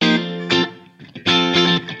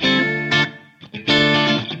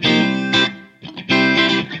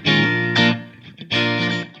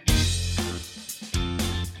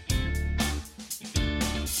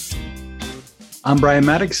I'm Brian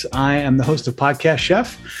Maddox. I am the host of Podcast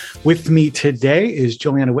Chef. With me today is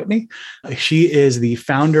Juliana Whitney. She is the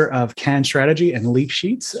founder of Cann Strategy and Leaf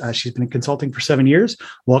Sheets. She's been in consulting for 7 years.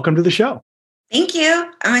 Welcome to the show. Thank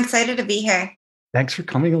you. I'm excited to be here. Thanks for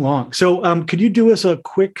coming along. So could you do us a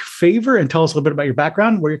quick favor and tell us a little bit about your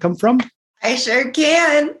background, where you come from? I sure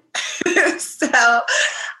can. So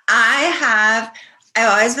I've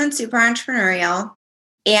always been super entrepreneurial,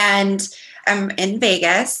 and I'm in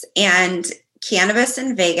Vegas, and cannabis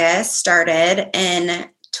in Vegas started in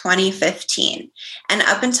 2015. And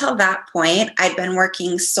up until that point, I'd been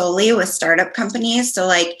working solely with startup companies. So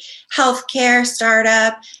like healthcare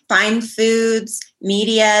startup, fine foods,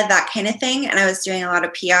 media, that kind of thing. And I was doing a lot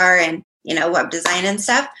of PR and, web design and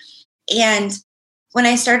stuff. And when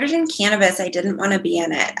I started in cannabis, I didn't want to be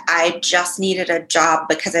in it. I just needed a job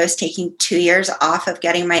because I was taking 2 years off of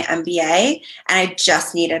getting my MBA, and I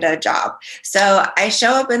just needed a job. So I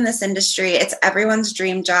show up in this industry. It's everyone's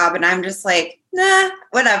dream job. And I'm just like, nah,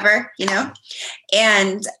 whatever,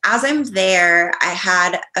 And as I'm there, I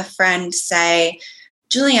had a friend say,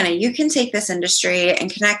 Juliana, you can take this industry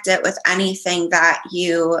and connect it with anything that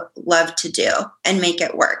you love to do and make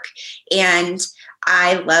it work. And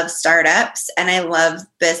I love startups and I love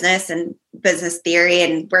business and business theory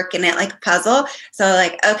and working it like a puzzle. So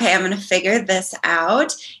okay, I'm going to figure this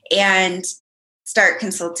out and start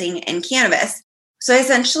consulting in cannabis. So I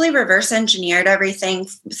essentially reverse engineered everything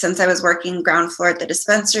since I was working ground floor at the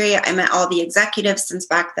dispensary. I met all the executives since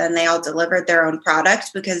back then. They all delivered their own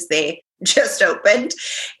product because they just opened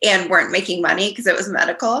and weren't making money because it was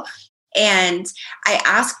medical. And I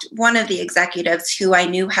asked one of the executives who I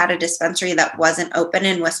knew had a dispensary that wasn't open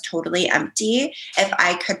and was totally empty if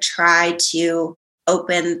I could try to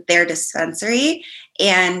open their dispensary.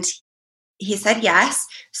 And he said yes.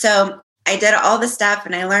 So I did all the stuff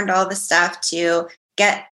and I learned all the stuff to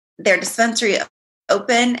get their dispensary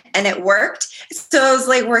open, and it worked. So I was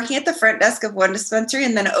working at the front desk of one dispensary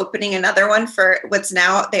and then opening another one for what's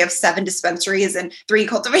now, they have 7 dispensaries and 3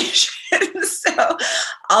 cultivations. So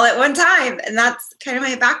all at one time. And that's kind of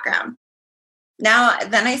my background.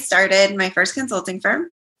 Then I started my first consulting firm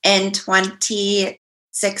in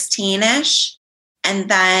 2016-ish. And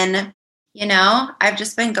then, I've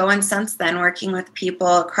just been going since then, working with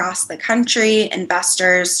people across the country,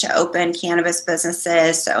 investors to open cannabis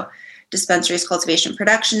businesses. So dispensaries, cultivation,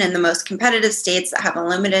 production in the most competitive states that have a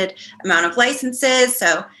limited amount of licenses.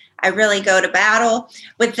 So I really go to battle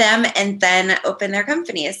with them and then open their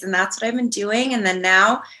companies. And that's what I've been doing. And then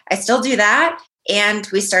now I still do that. And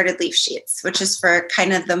we started Leaf Sheets, which is for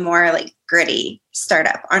kind of the more gritty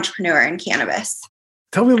startup entrepreneur in cannabis.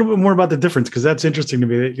 Tell me a little bit more about the difference, because that's interesting to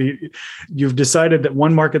me. You've decided that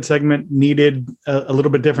one market segment needed a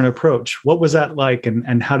little bit different approach. What was that like,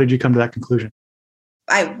 and how did you come to that conclusion?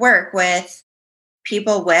 I work with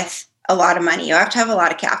people with a lot of money. You have to have a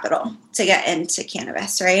lot of capital to get into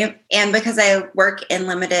cannabis, right? And because I work in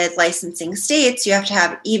limited licensing states, you have to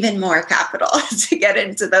have even more capital to get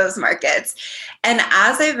into those markets. And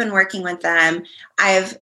as I've been working with them,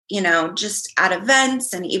 I've, just at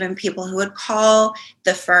events and even people who would call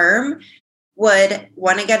the firm would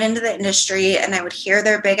want to get into the industry, and I would hear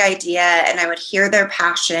their big idea and I would hear their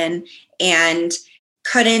passion and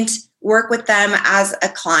couldn't work with them as a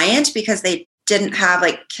client because they didn't have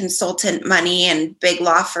consultant money and big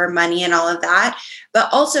law firm money and all of that. But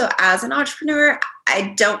also as an entrepreneur,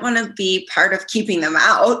 I don't want to be part of keeping them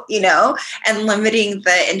out, and limiting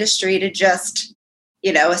the industry to just,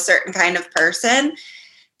 a certain kind of person.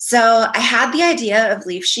 So I had the idea of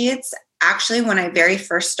Leaf Sheets. Actually, when I very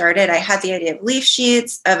first started, I had the idea of Leaf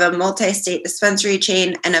Sheets, of a multi-state dispensary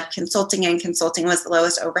chain, and of consulting, and consulting was the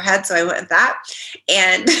lowest overhead. So I went with that.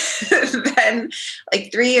 And then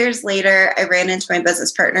 3 years later, I ran into my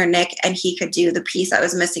business partner, Nick, and he could do the piece I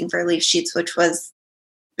was missing for Leaf Sheets, which was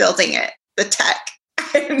building it, the tech.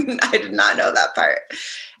 I did not know that part.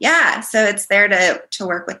 Yeah. So it's there to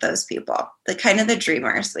work with those people, the kind of the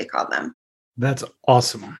dreamers, we call them. That's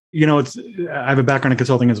awesome. I have a background in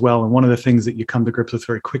consulting as well. And one of the things that you come to grips with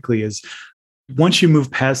very quickly is once you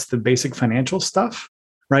move past the basic financial stuff,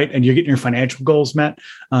 right, and you're getting your financial goals met,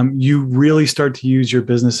 you really start to use your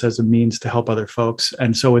business as a means to help other folks.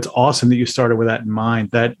 And so it's awesome that you started with that in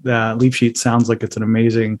mind. That Leaf Sheet sounds like it's an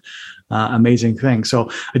amazing thing.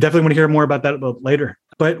 So I definitely want to hear more about that a little later.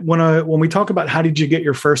 But when we talk about how did you get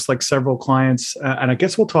your first several clients, and I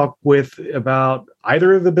guess we'll talk about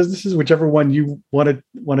either of the businesses, whichever one you want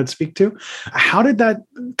to speak to. How did that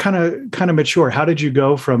kind of mature? How did you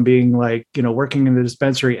go from being working in the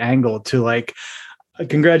dispensary angle to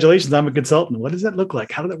congratulations, I'm a consultant? What does that look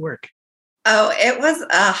like? How did it work? Oh, it was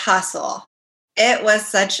a hustle. It was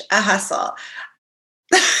such a hustle.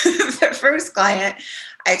 The first client,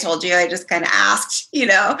 I told you, I just kind of asked,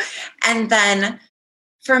 and then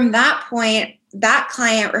from that point, that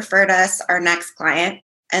client referred us our next client,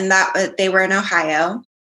 and they were in Ohio.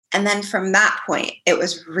 And then from that point, it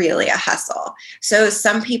was really a hustle. So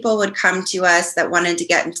some people would come to us that wanted to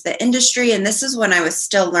get into the industry. And this is when I was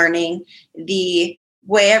still learning the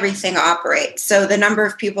way everything operates. So the number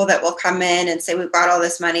of people that will come in and say, we've got all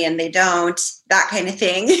this money and they don't, that kind of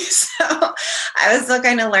thing. So I was still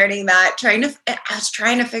kind of learning that, I was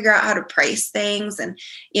trying to figure out how to price things and,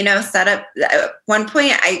 set up. At one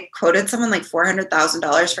point I quoted someone like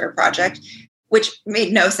 $400,000 for a project, which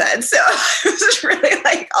made no sense. So I was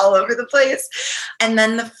really all over the place. And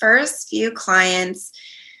then the first few clients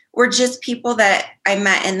were just people that I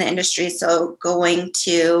met in the industry. So going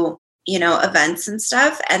to, events and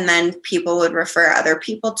stuff. And then people would refer other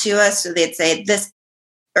people to us. So they'd say this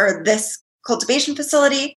cultivation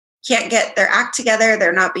facility can't get their act together.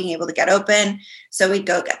 They're not being able to get open. So we'd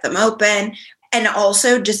go get them open. And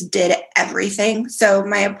also just did everything. So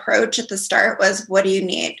my approach at the start was, what do you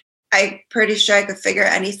need? I'm pretty sure I could figure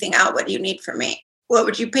anything out. What do you need from me? What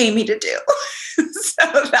would you pay me to do? So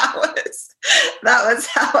that was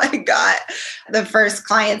how I got the first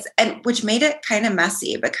clients, and which made it kind of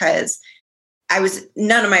messy because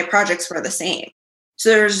none of my projects were the same. So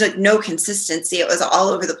there was no consistency. It was all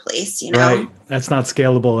over the place, Right. That's not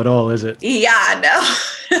scalable at all, is it? Yeah,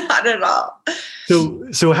 no, not at all.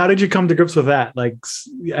 So how did you come to grips with that?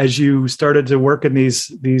 As you started to work in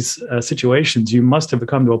these situations, you must have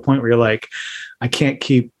come to a point where you're like, I can't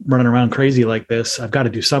keep running around crazy like this. I've got to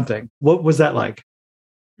do something. What was that like?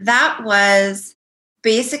 That was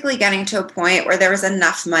basically getting to a point where there was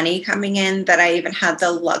enough money coming in that I even had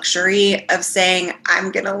the luxury of saying,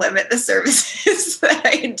 I'm going to limit the services that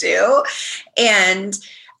I do. And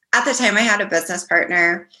at the time I had a business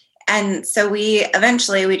partner. And so we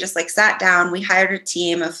just sat down, we hired a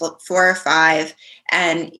team of 4 or 5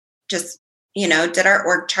 and just, did our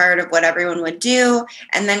org chart of what everyone would do,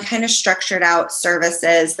 and then kind of structured out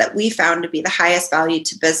services that we found to be the highest value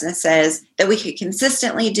to businesses that we could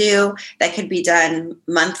consistently do, that could be done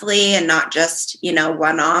monthly and not just,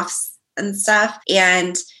 one-offs and stuff.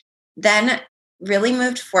 And then really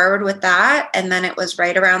moved forward with that. And then it was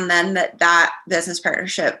right around then that business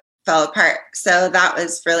partnership fell apart. So that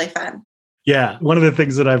was really fun. Yeah. One of the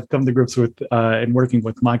things that I've come to grips with in working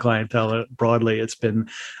with my clientele broadly, it's been,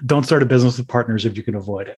 don't start a business with partners if you can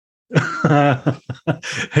avoid it.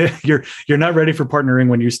 You're not ready for partnering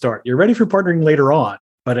when you start. You're ready for partnering later on.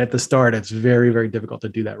 But at the start, it's very, very difficult to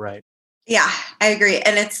do that right. Yeah, I agree.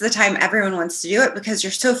 And it's the time everyone wants to do it because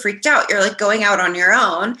you're so freaked out. You're going out on your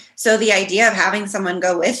own. So the idea of having someone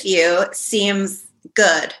go with you seems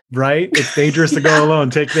good. Right? It's dangerous to go alone.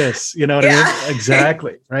 Take this. You know what I mean?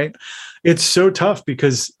 Exactly. Right. It's so tough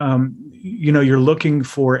because, you're looking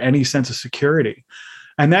for any sense of security.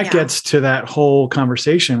 And that gets to that whole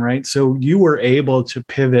conversation, right? So you were able to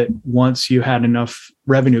pivot once you had enough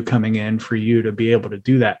revenue coming in for you to be able to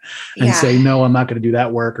do that and say, no, I'm not going to do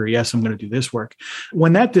that work, or yes, I'm going to do this work.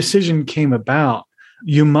 When that decision came about,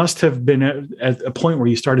 you must have been at a point where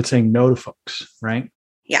you started saying no to folks, right?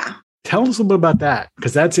 Yeah. Tell us a little bit about that,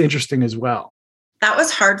 because that's interesting as well. That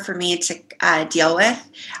was hard for me to deal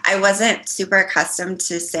with. I wasn't super accustomed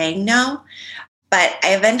to saying no, but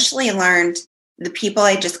I eventually learned the people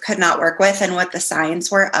I just could not work with and what the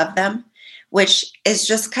signs were of them, which is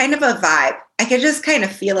just kind of a vibe. I could just kind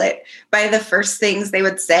of feel it by the first things they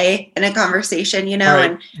would say in a conversation,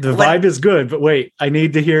 Right. And the vibe is good, but wait, I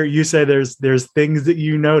need to hear you say there's things that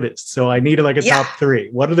you noticed. So I need a top 3.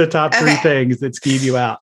 What are the top 3 things that skeeve you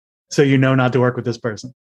out so you know not to work with this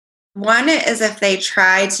person? One is if they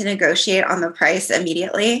try to negotiate on the price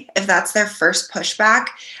immediately, if that's their first pushback.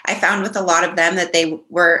 I found with a lot of them that they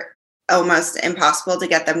were almost impossible to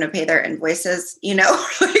get them to pay their invoices,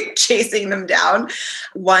 chasing them down.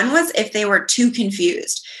 One was if they were too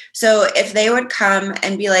confused. So if they would come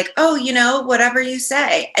and be like, oh, whatever you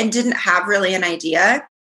say, and didn't have really an idea,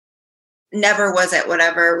 never was it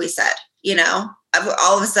whatever we said,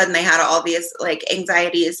 all of a sudden they had all these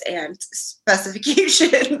anxieties and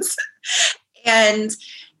specifications. And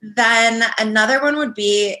then another one would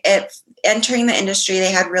be if entering the industry,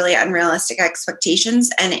 they had really unrealistic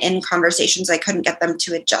expectations. And in conversations, I couldn't get them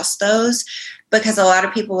to adjust those, because a lot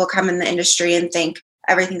of people will come in the industry and think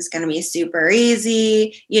everything's going to be super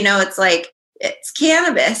easy. It's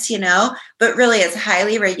cannabis, but really it's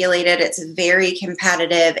highly regulated. It's very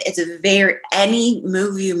competitive. Any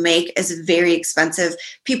move you make is very expensive.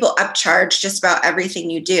 People upcharge just about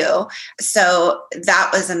everything you do. So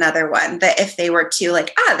that was another one that if they were too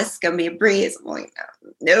this is going to be a breeze, I'm like,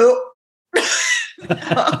 nope.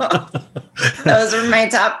 Those are my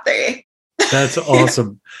top three. That's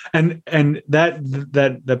awesome. And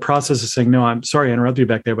that process of saying no, I'm sorry I interrupted you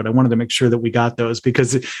back there, but I wanted to make sure that we got those,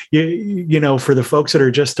 because for the folks that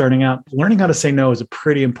are just starting out, learning how to say no is a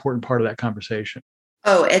pretty important part of that conversation.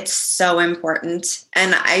 Oh, it's so important.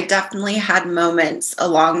 And I definitely had moments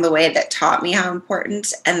along the way that taught me how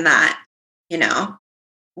important, and that,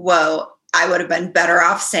 whoa, I would have been better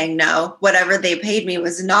off saying no. Whatever they paid me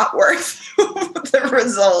was not worth the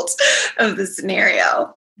result of the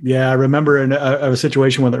scenario. Yeah, I remember in a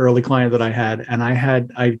situation with an early client that I had, and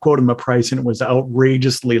I quoted him a price, and it was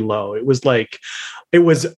outrageously low. It was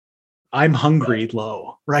I'm hungry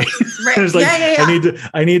low, right? Right. It was like, Yeah.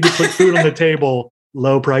 I need to put food on the table,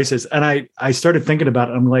 low prices. And I started thinking about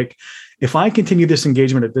it. I'm like, if I continue this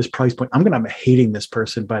engagement at this price point, I'm going to be hating this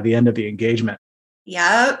person by the end of the engagement.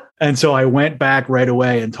 Yep. And so I went back right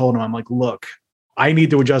away and told him, I'm like, look, I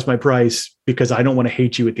need to adjust my price because I don't want to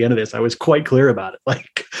hate you at the end of this. I was quite clear about it.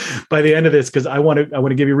 Like, by the end of this, because I want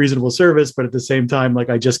to give you reasonable service, but at the same time, like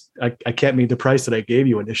I can't meet the price that I gave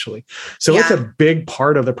you initially. So It's a big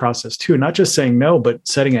part of the process too, not just saying no, but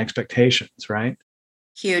setting expectations, right?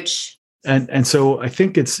 Huge. And so I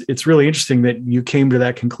think it's really interesting that you came to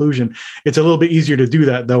that conclusion. It's a little bit easier to do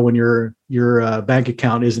that though when your bank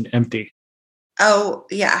account isn't empty. Oh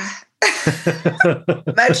yeah.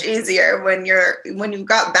 Much easier when you've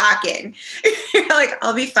got backing. You're like,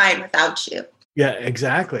 I'll be fine without you. Yeah,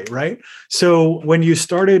 exactly. Right. So when you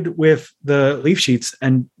started with the leaf sheets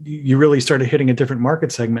and you really started hitting a different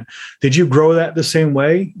market segment, did you grow that the same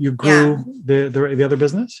way you grew the other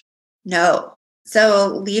business? No.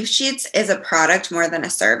 So leaf sheets is a product more than a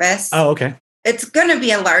service. Oh, okay. It's going to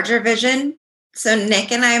be a larger vision. So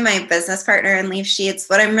Nick and I, my business partner in leaf sheets,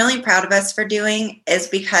 what I'm really proud of us for doing is,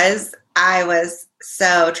 because I was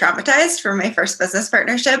so traumatized from my first business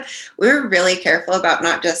partnership, we were really careful about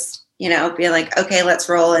not just, being like, okay, let's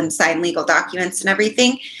roll and sign legal documents and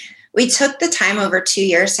everything. We took the time over 2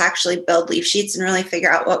 years to actually build leaf sheets and really figure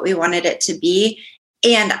out what we wanted it to be.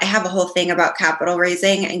 And I have a whole thing about capital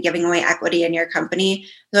raising and giving away equity in your company.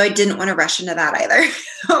 So I didn't want to rush into that either.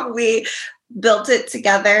 We built it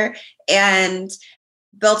together and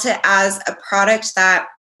built it as a product that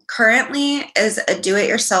currently is a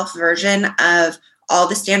do-it-yourself version of all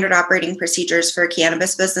the standard operating procedures for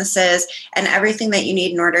cannabis businesses and everything that you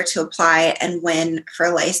need in order to apply and win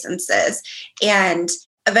for licenses. And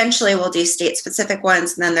eventually we'll do state-specific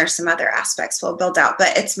ones, and then there's some other aspects we'll build out,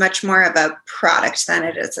 but it's much more of a product than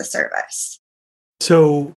it is a service.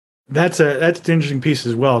 So that's an interesting piece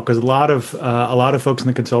as well, because a lot of folks in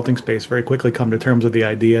the consulting space very quickly come to terms with the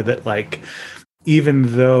idea that, like,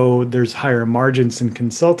 even though there's higher margins in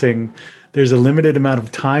consulting, there's a limited amount of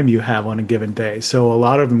time you have on a given day. So a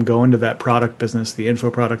lot of them go into that product business, the info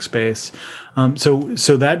product space. So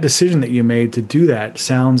that decision that you made to do that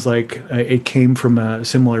sounds like it came from a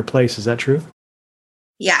similar place. Is that true?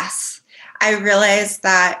 Yes. I realized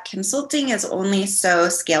that consulting is only so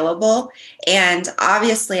scalable. And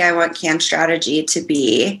obviously I want Cann Strategy to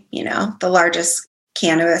be, the largest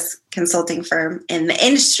cannabis consulting firm in the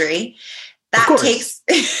industry. That takes,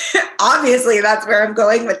 obviously that's where I'm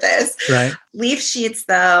going with this. Right. Leaf sheets,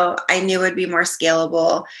 though, I knew would be more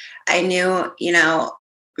scalable. I knew,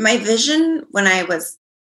 my vision when I was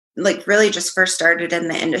like really just first started in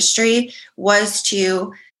the industry was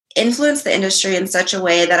to influence the industry in such a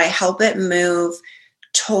way that I help it move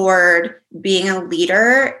toward being a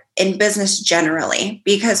leader in business generally,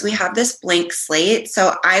 because we have this blank slate.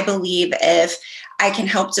 So I believe if I can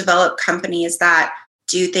help develop companies that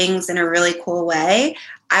do things in a really cool way,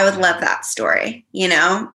 I would love that story,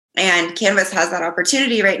 and Canvas has that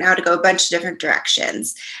opportunity right now to go a bunch of different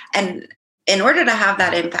directions. And in order to have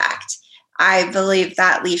that impact, I believe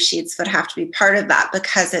that leaf sheets would have to be part of that,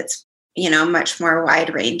 because it's, much more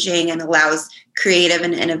wide ranging and allows creative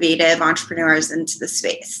and innovative entrepreneurs into the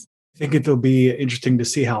space. I think it'll be interesting to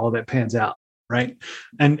see how all that pans out. Right.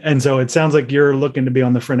 And so it sounds like you're looking to be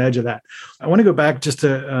on the front edge of that. I want to go back just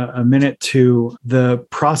a minute to the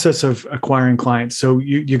process of acquiring clients. So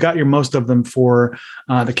you got your most of them for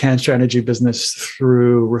the Cann Strategy business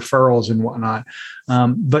through referrals and whatnot.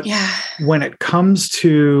 But when it comes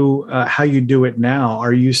to how you do it now,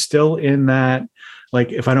 are you still in that,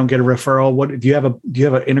 like, if I don't get a referral, what do you have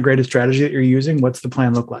an integrated strategy that you're using? What's the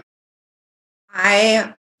plan look like?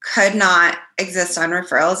 I could not exist on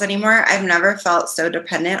referrals anymore. I've never felt so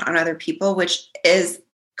dependent on other people, which is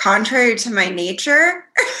contrary to my nature.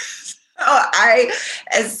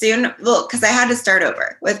 Because I had to start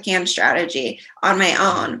over with Cann Strategy on my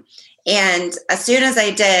own. And as soon as I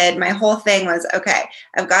did, my whole thing was, okay,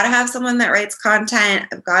 I've got to have someone that writes content.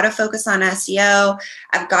 I've got to focus on SEO.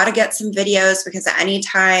 I've got to get some videos, because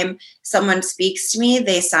anytime someone speaks to me,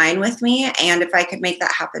 they sign with me. And if I could make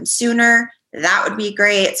that happen sooner, that would be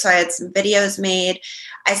great. So I had some videos made.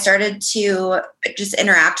 I started to just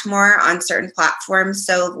interact more on certain platforms.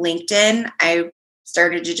 So LinkedIn, I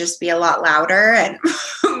started to just be a lot louder and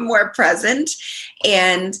more present.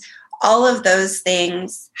 And all of those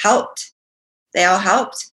things helped. They all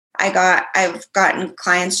helped. I've gotten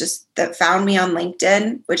clients just that found me on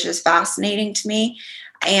LinkedIn, which is fascinating to me.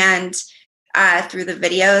 And through the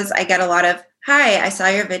videos, I get a lot of, hi, I saw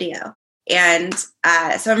your video. And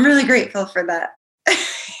so I'm really grateful for that.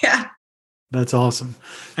 Yeah. That's awesome.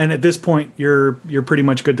 And at this point, you're pretty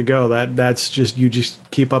much good to go. That's just, you just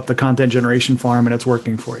keep up the content generation farm and it's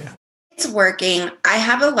working for you. It's working. I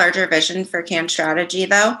have a larger vision for Cann Strategy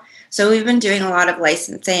though. So we've been doing a lot of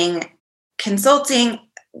licensing, consulting,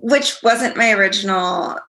 which wasn't my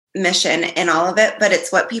original mission in all of it, but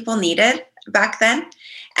it's what people needed back then.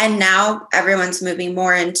 And now everyone's moving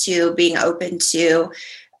more into being open to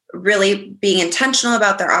really being intentional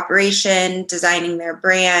about their operation, designing their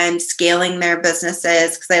brand, scaling their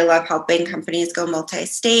businesses, because I love helping companies go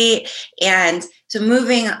multi-state. And so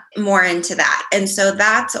moving more into that. And so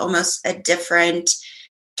that's almost a different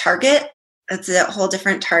target. That's a whole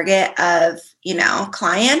different target of,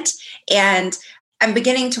 client. And I'm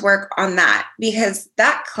beginning to work on that, because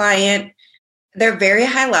that client, they're very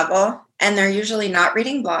high level and they're usually not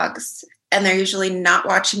reading blogs and they're usually not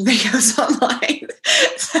watching videos online.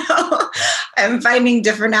 So I'm finding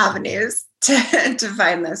different avenues to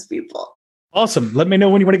find those people. Awesome. Let me know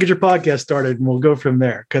when you want to get your podcast started and we'll go from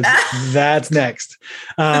there, because that's next.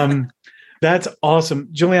 That's awesome.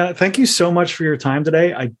 Juliana, thank you so much for your time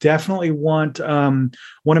today. I definitely want to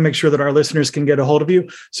make sure that our listeners can get a hold of you.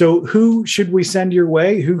 So who should we send your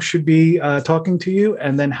way? Who should be talking to you?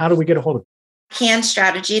 And then how do we get a hold of you?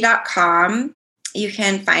 Cannstrategy.com. You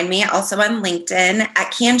can find me also on LinkedIn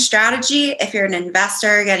at Cann Strategy. If you're an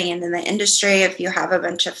investor getting into the industry, if you have a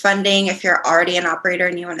bunch of funding, if you're already an operator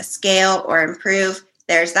and you want to scale or improve,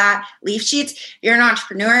 there's that. Leaf Sheets. If you're an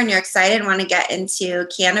entrepreneur and you're excited and want to get into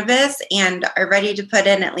cannabis and are ready to put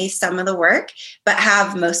in at least some of the work, but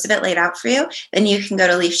have most of it laid out for you, then you can go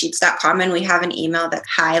to leafsheets.com and we have an email that's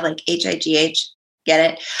hi, like HIGH,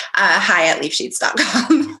 get it? Hi at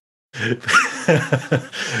leafsheets.com.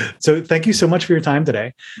 So thank you so much for your time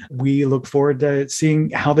today. We look forward to seeing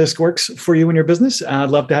how this works for you and your business. I'd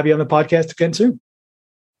love to have you on the podcast again soon.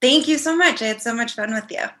 Thank you so much. I had so much fun with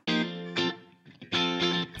you.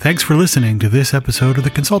 Thanks for listening to this episode of The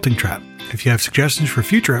Consulting Trap. If you have suggestions for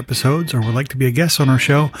future episodes or would like to be a guest on our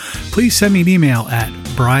show, please send me an email at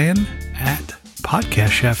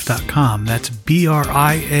brian@podcastchef.com. That's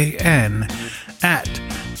BRIAN at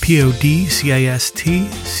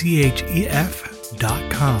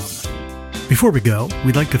podcastchef.com. Before we go,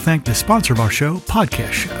 we'd like to thank the sponsor of our show,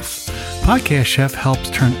 Podcast Chef. Podcast Chef helps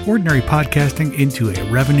turn ordinary podcasting into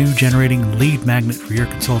a revenue-generating lead magnet for your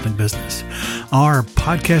consulting business. Our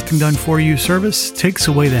Podcasting Done For You service takes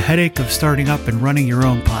away the headache of starting up and running your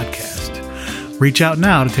own podcast. Reach out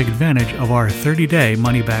now to take advantage of our 30-day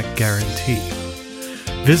money-back guarantee.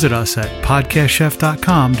 Visit us at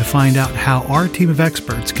podcastchef.com to find out how our team of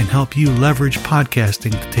experts can help you leverage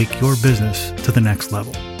podcasting to take your business to the next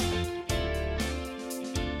level.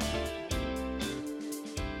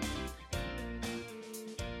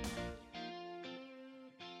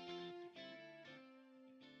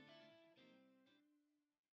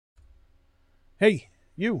 Hey,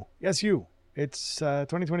 you. Yes, you. It's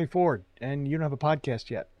 2024 and you don't have a podcast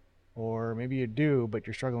yet. Or maybe you do, but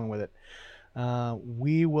you're struggling with it.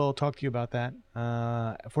 We will talk to you about that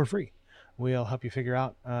for free. We'll help you figure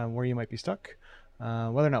out where you might be stuck,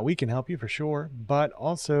 whether or not we can help you for sure. But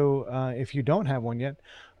also, if you don't have one yet,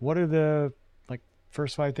 what are the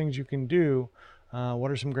first 5 things you can do? What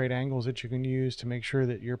are some great angles that you can use to make sure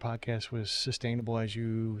that your podcast was sustainable as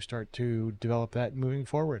you start to develop that moving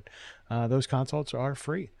forward? Those consults are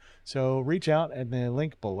free. So reach out at the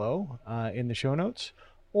link below in the show notes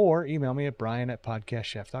or email me at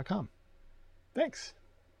brian@podcastchef.com. Thanks.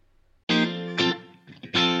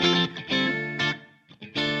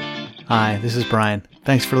 Hi, this is Brian.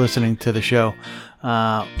 Thanks for listening to the show.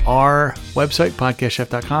 Our website,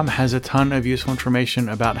 podcastchef.com, has a ton of useful information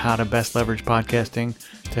about how to best leverage podcasting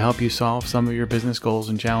to help you solve some of your business goals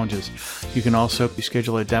and challenges. You can also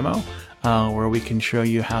schedule a demo where we can show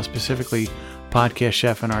you how specifically Podcast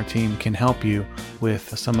Chef and our team can help you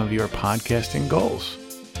with some of your podcasting goals.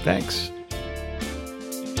 Thanks.